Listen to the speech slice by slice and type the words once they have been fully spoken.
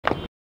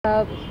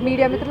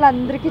Media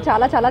మిత్రులందరికీ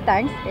చాలా చాలా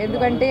థ్యాంక్స్.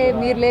 ఎందుకంటే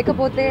మీరు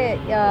లేకపోతే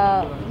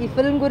ఈ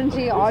ఫిల్మ్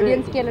గురించి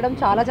ఆడియన్స్కి వెళ్ళడం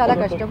చాలా చాలా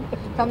కష్టం.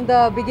 From the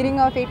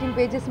beginning of 18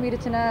 pages మీరు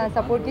ఇచ్చిన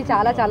సపోర్ట్కి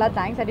చాలా చాలా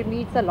thanks. And it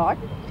meets a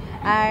lot.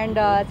 And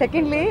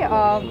secondly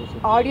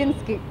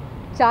ఆడియన్స్కి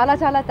చాలా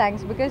చాలా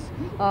థ్యాంక్స్. బికాస్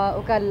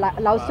ఒక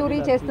లవ్ స్టోరీ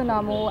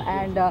చేస్తున్నాము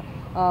అండ్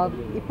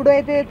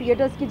ఇప్పుడైతే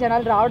థియేటర్స్కి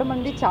జనాలు రావడం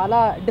అనేది చాలా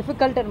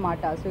డిఫికల్ట్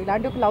అనమాట. సో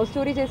ఇలాంటి ఒక లవ్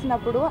స్టోరీ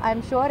చేసినప్పుడు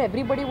I'm sure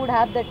everybody would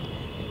have that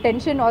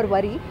tension are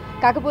worry.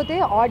 కాకపోతే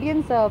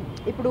ఆడియన్స్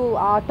ఇప్పుడు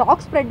ఆ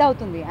టాక్ స్ప్రెడ్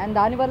అవుతుంది అండ్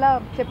దానివల్ల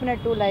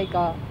చెప్పినట్టు లైక్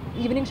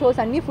ఈవినింగ్ షోస్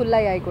అన్నీ ఫుల్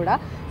అయ్యాయి కూడా.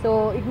 So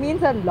it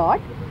means a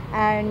lot.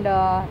 And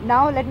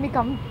now let me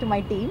come to my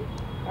team.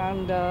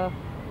 And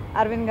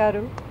Arvind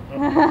గారు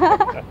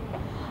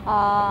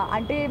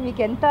అంటే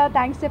మీకు ఎంత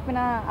థ్యాంక్స్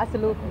చెప్పినా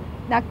అసలు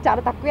నాకు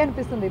చాలా తక్కువే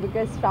అనిపిస్తుంది.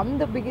 బికాస్ ఫ్రమ్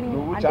ద బిగినింగ్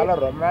చాలా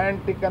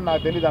రొమాంటిక్ అని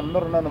నాకు తెలియదు.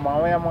 అందరూ నన్ను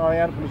మామయ్య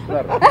మామయ్య అని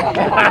పిలుస్తున్నారు.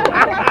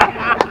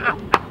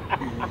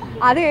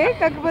 అదే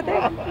కాకపోతే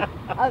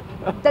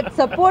దట్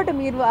సపోర్ట్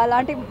మీరు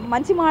అలాంటి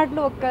మంచి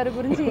మాటలు ఒక్కరి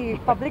గురించి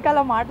పబ్లిక్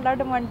అలా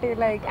మాట్లాడడం అంటే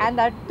like and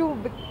that to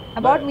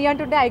about me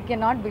అంటుంటే I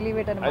can not believe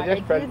it అనమాట.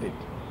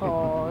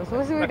 So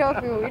sweet of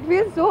you. It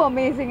feels so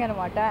amazing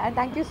అనమాట. And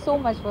thank you so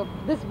much for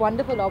this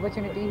wonderful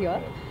opportunity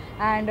here.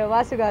 And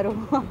Vasu గారు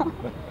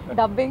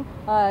dubbing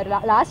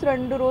last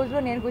 2 రోజులు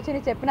నేను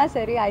కూర్చొని చెప్పినా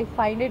సరే I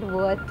find it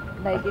worth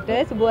like it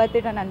is worth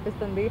it అని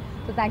అనిపిస్తుంది.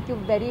 So thank you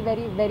very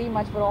very very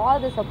much for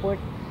all the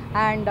support.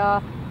 And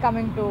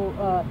coming to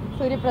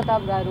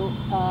Surya Pratap గారు,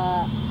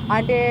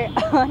 అంటే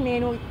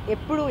నేను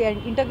ఎప్పుడు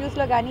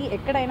ఇంటర్వ్యూస్లో కానీ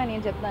ఎక్కడైనా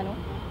నేను చెప్తాను.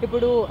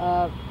 ఇప్పుడు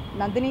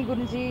నందిని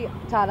గురించి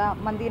చాలా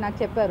మంది నాకు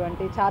చెప్పారు,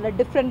 అంటే చాలా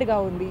డిఫరెంట్గా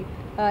ఉంది,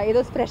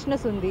 ఏదో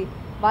ఫ్రెష్నెస్ ఉంది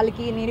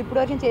వాళ్ళకి. నేను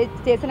ఇప్పటివరకు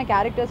చేసిన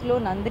క్యారెక్టర్స్లో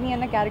నందిని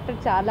అన్న క్యారెక్టర్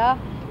చాలా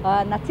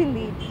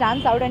నచ్చింది,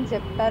 స్టాండ్స్ అవుట్ అని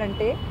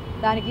చెప్పారంటే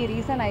దానికి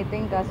రీజన్ ఐ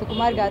థింక్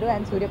సుకుమార్ గారు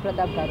అండ్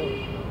సూర్యప్రతాప్ గారు.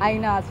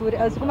 ఆయన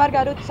సుకుమార్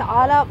గారు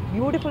చాలా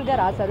బ్యూటిఫుల్గా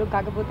రాశారు.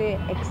 కాకపోతే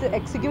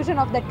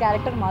ఎగ్జిక్యూషన్ ఆఫ్ దట్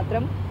క్యారెక్టర్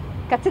మాత్రం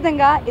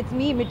ఖచ్చితంగా ఇట్స్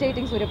మీ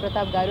ఇమిటేటింగ్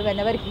సూర్యప్రతాప్ గారు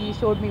when ever he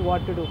showed me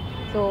what to do.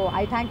 So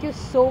I thank you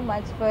so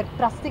much for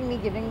trusting me,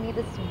 giving me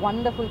this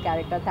wonderful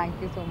character.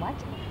 Thank you so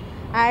much.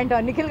 And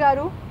Nikhil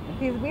గారు,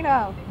 he's been a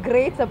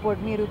great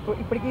support. మీరు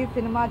ఇప్పటికీ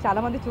cinema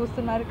చాలామంది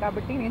చూస్తున్నారు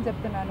కాబట్టి నేను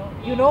చెప్తున్నాను,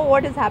 you know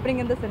what is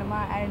happening in the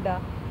cinema. And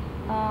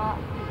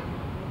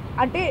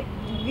అంటే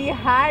we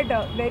had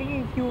very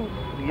few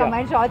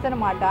comment shots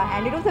అనమాట.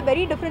 And it was a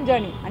very different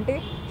journey. అంటే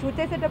షూట్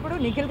చేసేటప్పుడు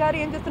నిఖిల్ గారు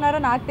ఏం చేస్తున్నారో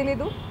నాకు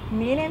తెలియదు,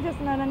 నేనేం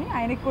చేస్తున్నానని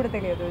ఆయనకి కూడా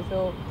తెలియదు. So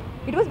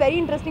it was very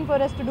interesting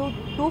for us to do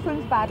 2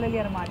 films parallelly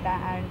అనమాట.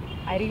 And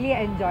I really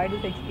enjoyed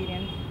this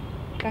experience.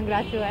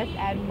 Congrats to us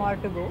and more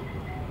to go.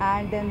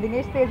 And then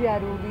Dinesh Tej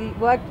garu, we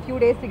worked few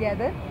days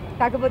together.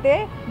 కాకపోతే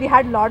we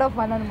had lot of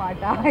fun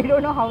అనమాట. I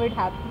don't know how it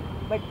happened.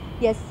 But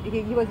yes,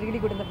 he was really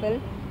good in the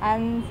film.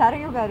 And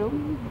Sarayu garu,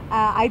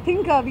 I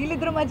think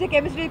వీళ్ళిద్దరు మధ్య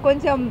chemistry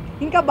కొంచెం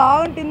ఇంకా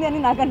బాగుంటుంది అని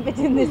నాకు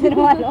అనిపించింది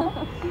సినిమాలో.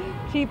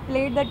 She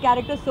played that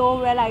character so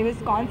well. I was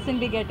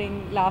constantly getting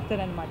laughter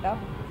అనమాట.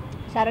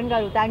 శరణ్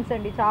గారు థ్యాంక్స్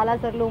అండి, చాలా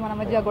సార్లు మన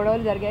మధ్య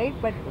గొడవలు జరిగాయి,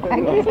 but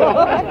thank you so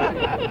much.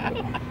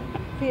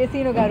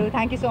 Scene గారు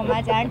thank you so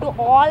much. And to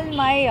all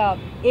my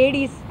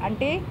Aedes,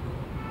 అంటే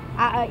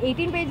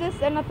 18 pages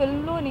అన్న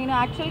ఫిల్మ్లో నేను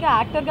యాక్చువల్గా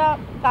యాక్టర్గా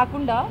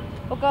కాకుండా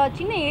ఒక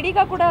చిన్న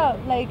ఏడీగా కూడా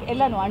లైక్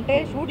వెళ్ళాను. అంటే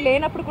షూట్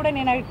లేనప్పుడు కూడా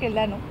నేను అక్కడికి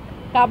వెళ్ళాను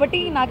కాబట్టి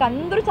నాకు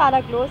అందరూ చాలా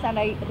close. And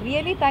I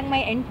really thank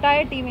my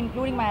entire team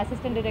including my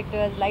assistant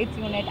directors, lights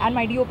unit and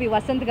my DOP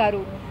Vasant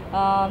గారు.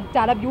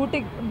 చాలా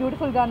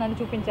బ్యూటిఫుల్గా నన్ను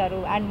చూపించారు.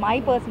 And my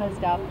personal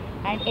staff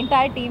and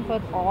entire team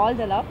for all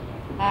the love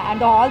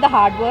and all the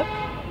hard work.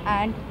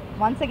 And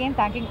once again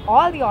thanking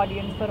all the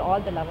audience for all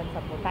the love and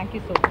support. Thank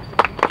you so much.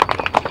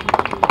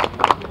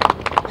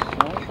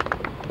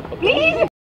 Please